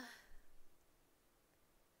fun.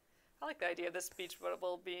 I like the idea of this beach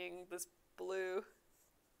bubble being this blue.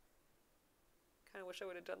 Kind of wish I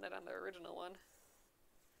would have done that on the original one.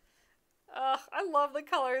 I love the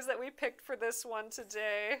colors that we picked for this one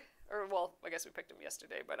today. Or, well, I guess we picked them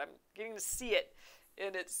yesterday, but I'm getting to see it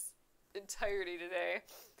in its entirety today.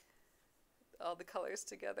 All the colors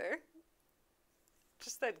together.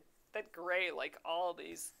 Just that gray, like all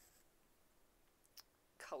these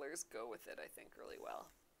colors go with it, I think, really well.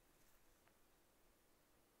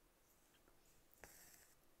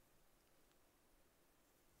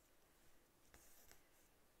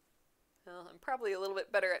 Well, I'm probably a little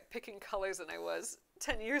bit better at picking colors than I was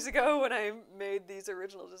 10 years ago when I made these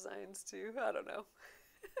original designs too. I don't know.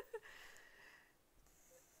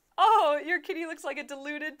 Oh, your kitty looks like a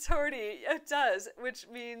diluted tortie. It does, which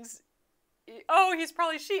means... Oh, he's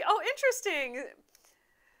probably she. Oh, interesting.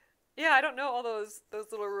 Yeah, I don't know all those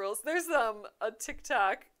little rules. There's a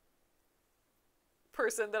TikTok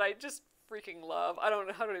person that I just freaking love. I don't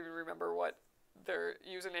even remember what their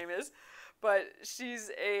username is, but she's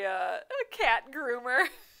a cat groomer.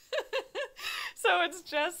 So it's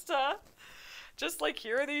just like,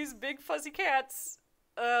 here are these big fuzzy cats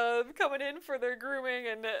coming in for their grooming,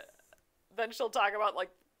 and then she'll talk about like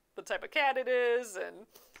the type of cat it is, and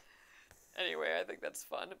anyway, I think that's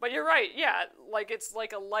fun. But you're right, yeah, like it's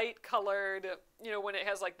like a light colored, you know, when it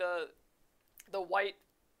has like the white,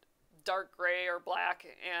 dark gray or black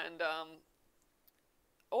and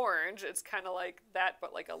orange, it's kind of like that,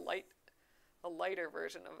 but like a lighter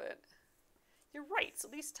version of it. You're right, so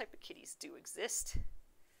these type of kitties do exist.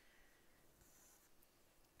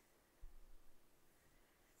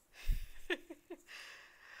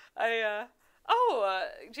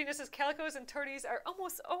 Gina says calicos and torties are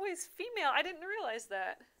almost always female. I didn't realize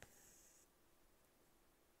that.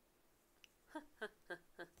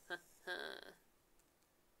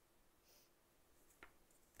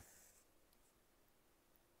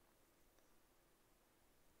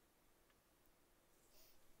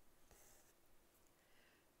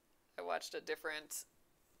 I watched a different,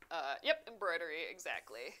 embroidery,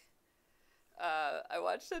 exactly. I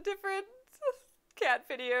watched a different cat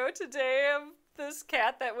video today of this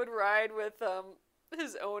cat that would ride with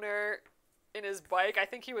his owner in his bike. I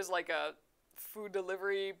think he was like a food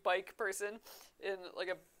delivery bike person in like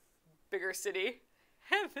a bigger city.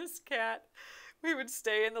 And this cat, we would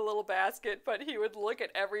stay in the little basket, but he would look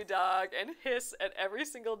at every dog and hiss at every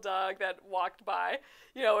single dog that walked by.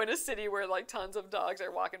 You know, in a city where like tons of dogs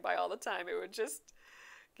are walking by all the time, it would just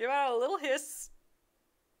give out a little hiss.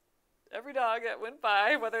 Every dog that went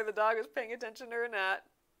by, whether the dog was paying attention or not.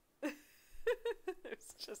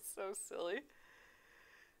 It's just so silly.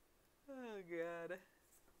 Oh, God.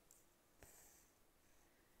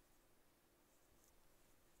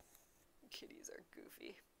 Kitties are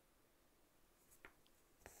goofy.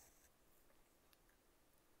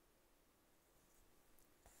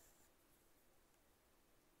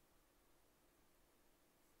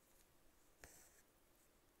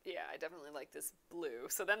 Yeah, I definitely like this blue.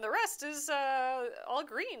 So then the rest is all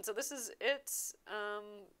green. So this is it,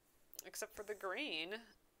 except for the green.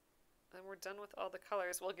 Then we're done with all the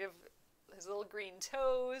colors. We'll give his little green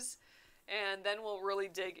toes, and then we'll really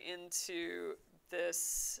dig into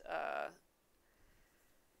this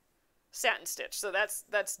satin stitch. So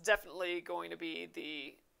that's definitely going to be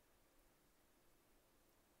the,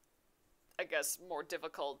 I guess, more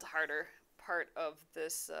difficult, harder part of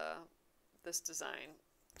this this design.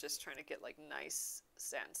 Just trying to get like nice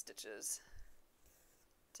satin stitches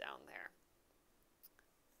down there.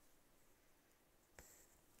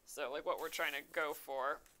 So like what we're trying to go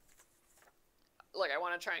for, like I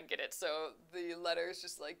want to try and get it so the letters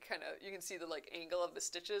just like kind of, you can see the like angle of the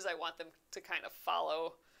stitches. I want them to kind of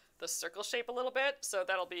follow the circle shape a little bit, so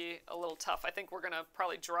that'll be a little tough. I think we're gonna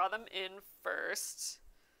probably draw them in first,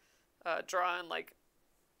 draw in like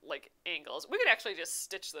angles. We could actually just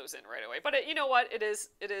stitch those in right away, but you know what? It is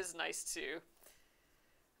nice to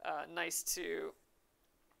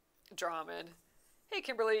draw them in. Hey,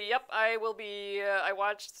 Kimberly. Yep, I will be. I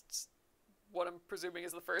watched what I'm presuming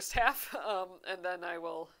is the first half, and then I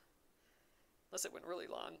will, unless it went really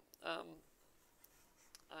long, I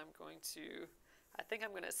think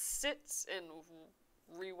I'm going to sit and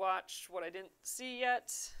rewatch what I didn't see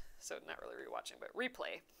yet. So not really rewatching, but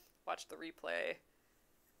replay. Watch the replay.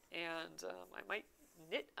 And I might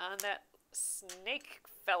knit on that snake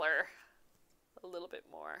feller a little bit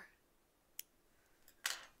more.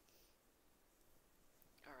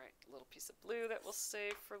 All right, a little piece of blue that we'll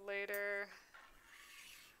save for later.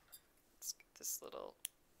 Let's get this little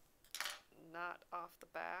knot off the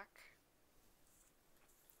back.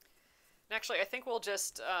 And actually, I think we'll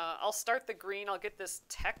just, I'll start the green. I'll get this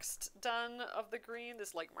text done of the green,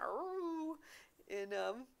 this like maru in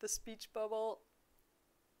the speech bubble.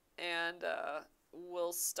 And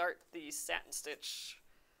we'll start the satin stitch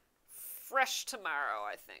fresh tomorrow,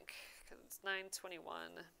 I think, because it's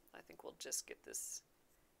 9:21. I think we'll just get this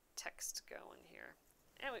text going here.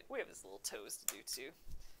 And we have his little toes to do too.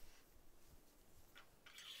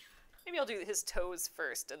 Maybe I'll do his toes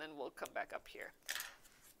first, and then we'll come back up here.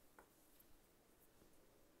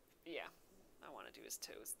 Yeah, I want to do his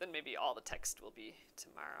toes. Then maybe all the text will be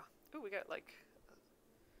tomorrow. Ooh,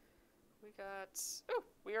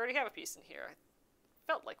 we already have a piece in here. I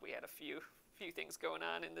felt like we had a few things going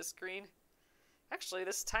on in this green. Actually,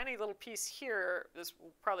 this tiny little piece here is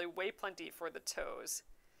probably way plenty for the toes.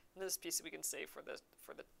 And this piece we can save for the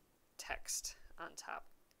text on top.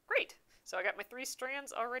 Great. So I got my 3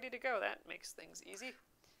 strands all ready to go. That makes things easy.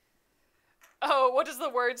 Oh, what does the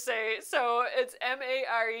word say? So it's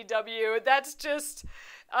M-A-R-E-W. That's just,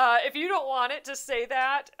 if you don't want it to say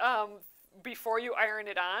that before you iron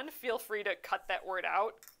it on, feel free to cut that word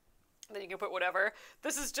out. Then you can put whatever.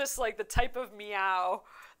 This is just like the type of meow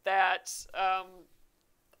that I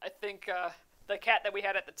think the cat that we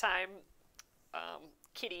had at the time,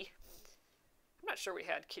 Kitty. I'm not sure we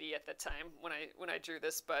had Kitty at the time when I drew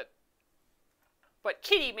this, but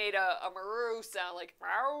Kitty made a maru sound, like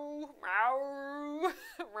meow, meow,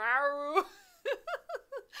 meow.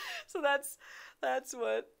 So that's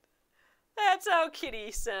how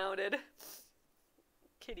Kitty sounded.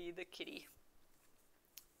 Kitty the kitty.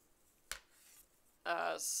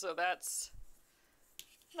 So that's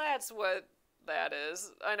what that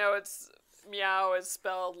is. I know it's meow is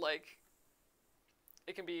spelled like,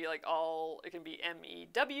 it can be like it can be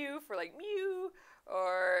M-E-W for like mew,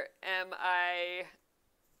 or M-I-U-A,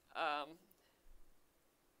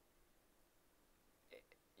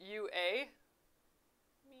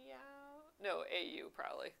 meow, no, A-U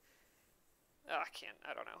probably. Oh,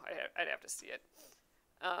 I don't know, I'd have to see it.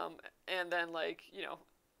 And then like, you know,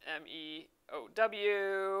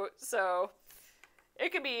 M-E-O-W, so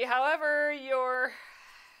it can be however your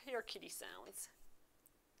kitty sounds.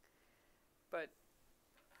 But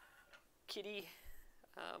Kitty,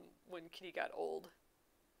 when Kitty got old,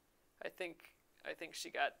 I think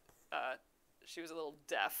she was a little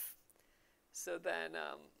deaf. So then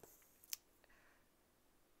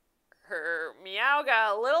her meow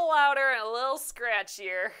got a little louder and a little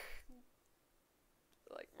scratchier.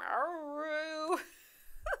 Like meow.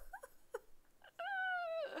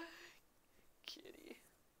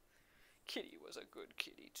 Kitty was a good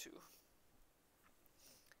kitty too.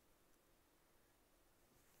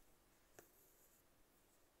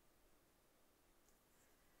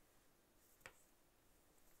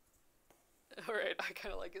 Alright, I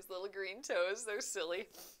kind of like his little green toes. They're silly.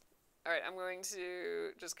 Alright, I'm going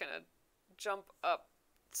to just kind of jump up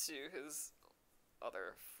to his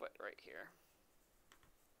other foot right here.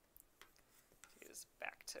 His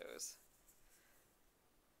back toes.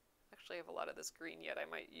 Actually, I have a lot of this green yet. I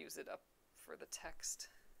might use it up for the text.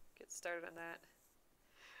 Get started on that.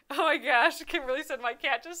 Oh my gosh, Kimberly said my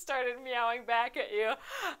cat just started meowing back at you.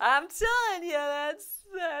 I'm telling you, that's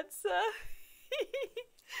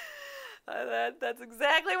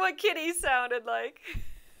exactly what Kitty sounded like.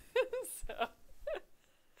 So,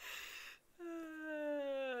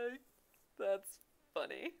 that's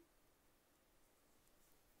funny.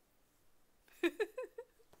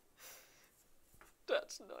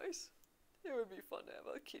 That's nice. It would be fun to have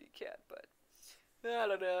a kitty cat, but I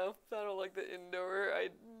don't know. I don't like the indoor.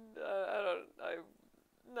 I'm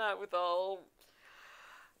not with all.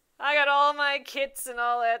 I got all my kits and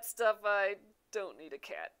all that stuff. I don't need a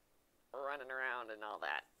cat running around and all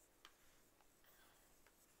that.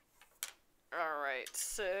 Alright,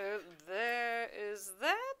 so there is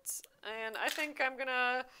that. And I think I'm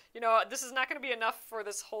gonna, this is not gonna be enough for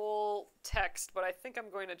this whole text, but I think I'm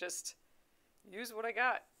going to just use what I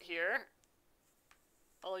got here.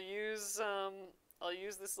 I'll use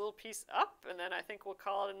this little piece up, and then I think we'll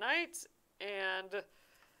call it a night. And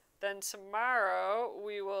then tomorrow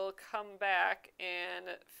we will come back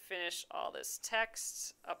and finish all this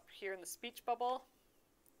text up here in the speech bubble.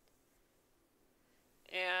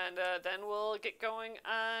 And then we'll get going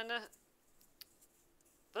on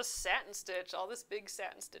the satin stitch, all this big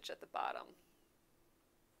satin stitch at the bottom.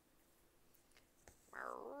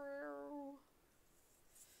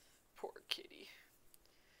 Poor kitty.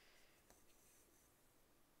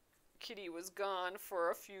 Kitty was gone for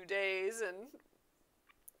a few days and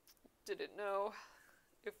didn't know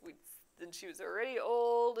if we. And she was already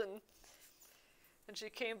old, and she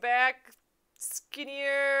came back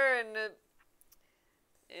skinnier and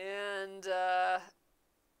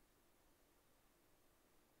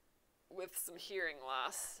with some hearing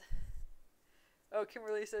loss. Oh,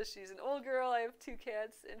 Kimberly says she's an old girl. I have 2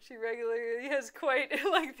 cats, and she regularly has quite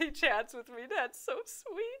lengthy chats with me. That's so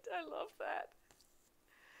sweet. I love that.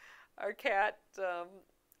 Our cat,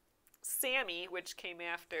 Sammy, which came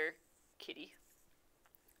after Kitty,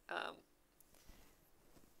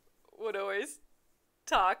 would always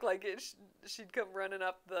talk like she'd come running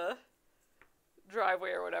up the driveway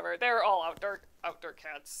or whatever. They're all outdoor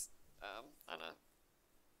cats on a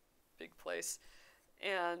big place,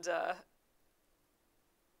 and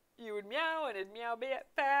you would meow and it'd meow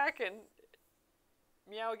back and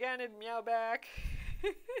meow again and meow back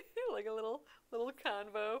like a little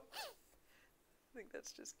convo. I think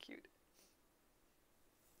that's just cute.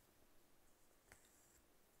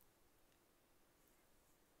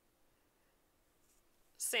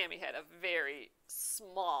 Sammy had a very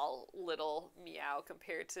small little meow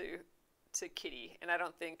compared to Kitty, and I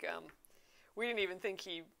don't think we didn't even think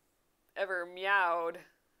he ever meowed.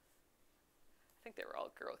 I think they were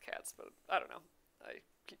all girl cats, but I don't know. I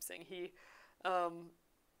keep saying he.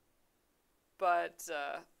 But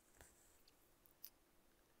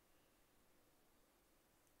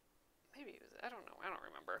maybe he was, I don't know. I don't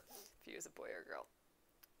remember if he was a boy or a girl.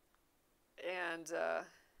 And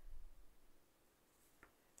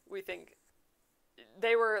we think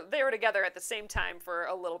they were together at the same time for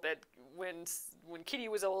a little bit when Kitty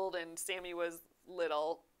was old and Sammy was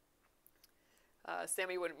little.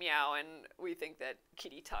 Sammy wouldn't meow, and we think that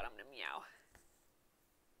Kitty taught him to meow.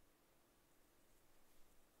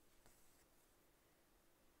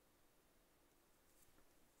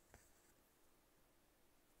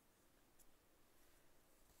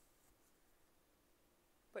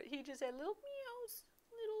 But he just had little meows,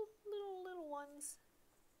 little ones.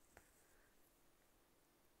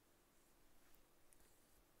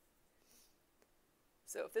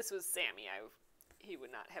 So if this was Sammy, he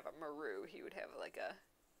would not have a maru. He would have like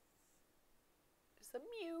just a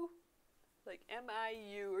mew, like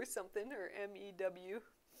M-I-U or something, or M-E-W.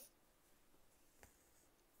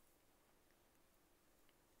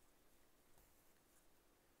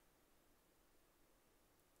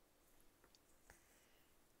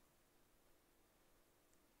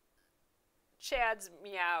 Chad's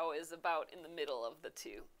meow is about in the middle of the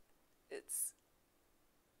two. It's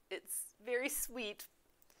very sweet,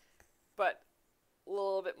 but a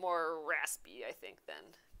little bit more raspy, I think,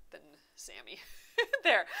 than Sammy.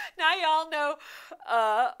 There. Now y'all know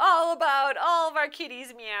all about all of our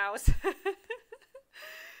kitties' meows.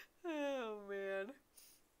 Oh, man.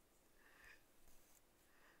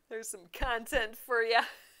 There's some content for you.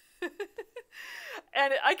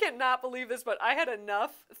 And I cannot believe this, but I had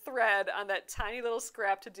enough thread on that tiny little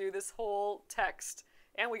scrap to do this whole text.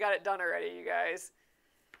 And we got it done already, you guys.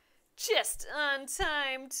 Just on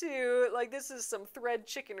time, too. Like, this is some thread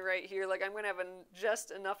chicken right here. Like, I'm going to have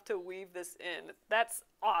just enough to weave this in. That's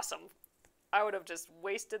awesome. I would have just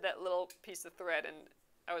wasted that little piece of thread, and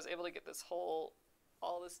I was able to get this all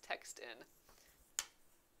this text in.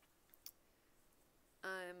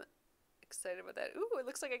 I'm excited about that. Ooh, it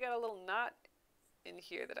looks like I got a little knot in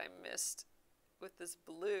here that I missed with this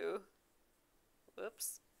blue.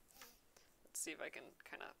 Whoops. Let's see if I can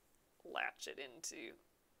kind of latch it into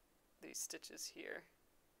these stitches here.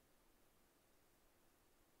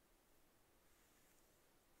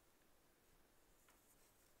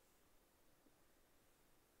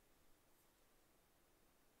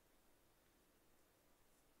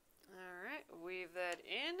 All right, weave that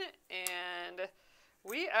in, and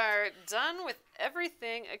we are done with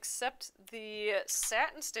everything except the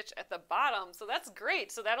satin stitch at the bottom, so that's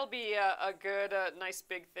great. So that'll be a good, nice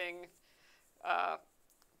big thing,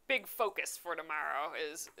 big focus for tomorrow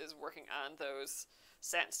is working on those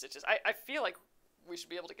satin stitches. I feel like we should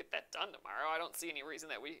be able to get that done tomorrow. I don't see any reason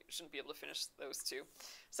that we shouldn't be able to finish those two.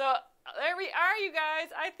 So there we are, you guys.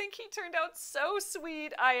 I think he turned out so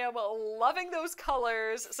sweet. I am loving those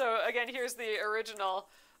colors. So again, here's the original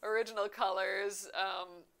colors,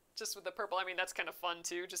 just with the purple. I mean, that's kind of fun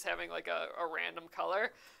too, just having like a random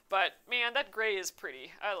color. But man, that gray is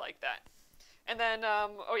pretty. I like that. And then,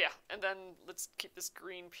 oh yeah, and then let's keep this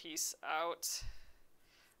green piece out.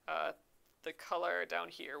 the color down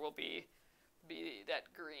here will be that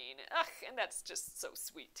green. Ugh, and that's just so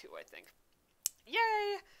sweet too, I think.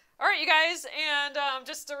 Yay! All right, you guys, and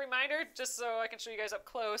just a reminder, just so I can show you guys up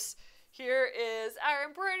close, here is our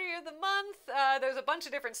embroidery of the month. There's a bunch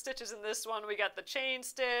of different stitches in this one. We got the chain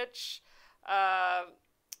stitch, a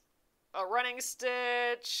running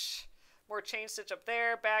stitch, more chain stitch up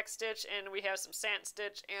there, back stitch, and we have some sand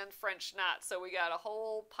stitch and French knot. So we got a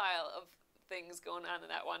whole pile of things going on in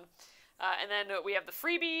that one. And then we have the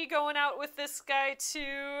freebie going out with this guy too,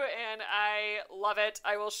 and I love it.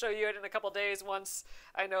 I will show you it in a couple days once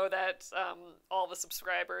I know that all the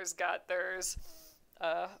subscribers got theirs,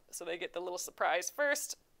 so they get the little surprise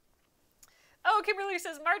first. Oh, Kimberly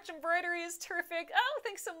says, March embroidery is terrific. Oh,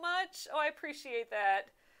 thanks so much. Oh, I appreciate that.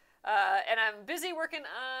 And I'm busy working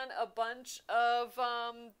on a bunch of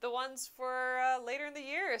the ones for later in the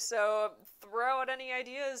year, so throw out any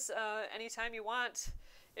ideas anytime you want.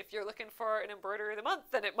 If you're looking for an embroidery of the month,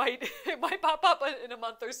 then it might pop up in a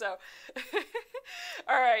month or so.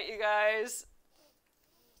 All right, you guys.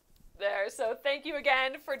 There. So thank you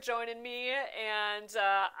again for joining me, and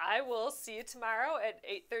I will see you tomorrow at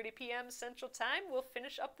 8:30 p.m. Central Time. We'll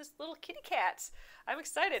finish up this little kitty cat. I'm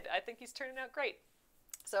excited. I think he's turning out great.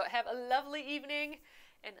 So have a lovely evening,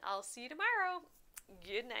 and I'll see you tomorrow.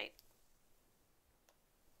 Good night.